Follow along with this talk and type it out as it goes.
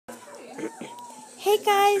Hey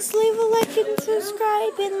guys, leave a like and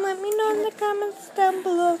subscribe and let me know in the comments down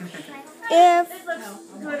below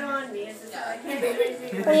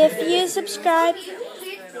if you subscribe,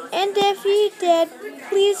 and if you did,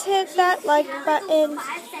 please hit that like button.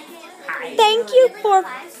 Thank you for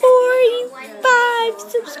 45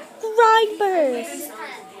 subscribers.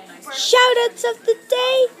 Shoutouts of the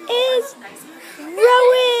day is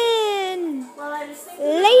Rowan,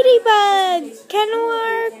 Ladybug,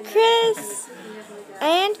 Kenwar, Chris,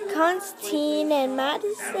 and Constantine and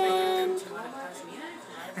Madison.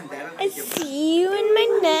 I see you in my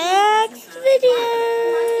next video.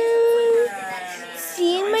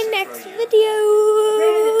 See you in my next video.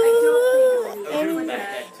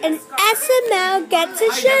 And SML gets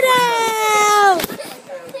a shout out.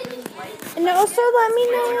 And also let me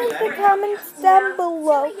know in the comments down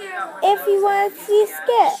below if you want to see a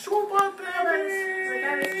skit.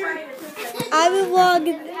 I will vlog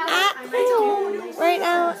at home. Right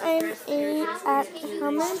now I'm at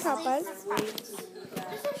Mama and Papa's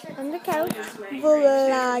on the couch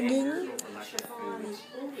vlogging.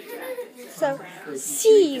 So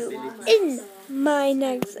see you in my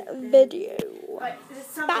next video.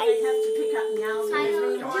 Bye.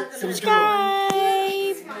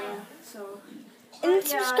 Subscribe. And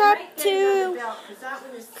subscribe to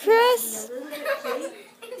Chris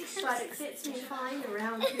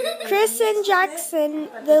and Jackson.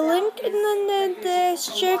 The link in the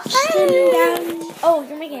description down. Oh,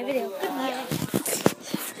 you're making a video.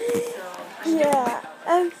 Yeah.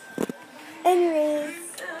 Anyways.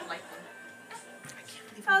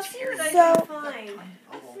 I'll see what I can find.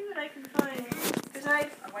 I'll see what I can find. Because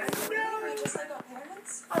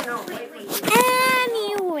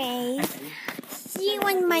Anyways, see you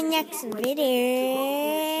in my next video.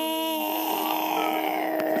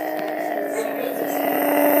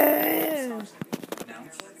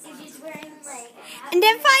 And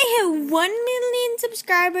if I hit 1 million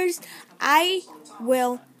subscribers, I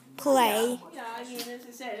will play.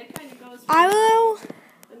 I will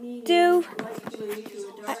do.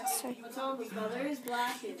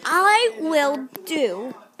 I will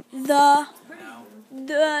do the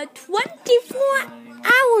 24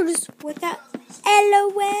 hours without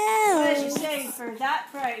LOL. As you say, for that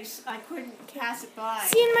price, I couldn't pass it by.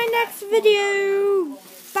 See you in my next video.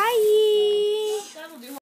 Bye.